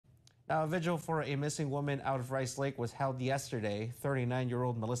Now, a vigil for a missing woman out of Rice Lake was held yesterday.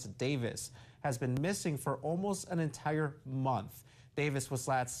 39-year-old Melissa Davis has been missing for almost an entire month. Davis was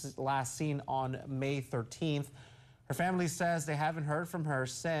last seen on May 13th. Her family says they haven't heard from her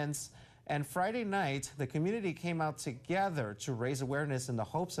since. And Friday night, the community came out together to raise awareness in the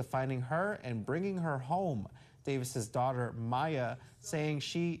hopes of finding her and bringing her home. Davis's daughter, Maya, saying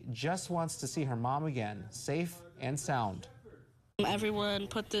she just wants to see her mom again, safe and sound. Everyone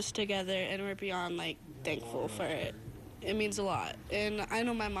put this together and we're beyond thankful for it. It means a lot, and I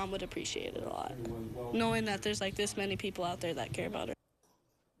know my mom would appreciate it a lot, knowing that there's this many people out there that care about her.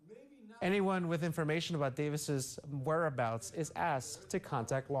 Anyone with information about Davis's whereabouts is asked to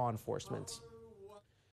contact law enforcement.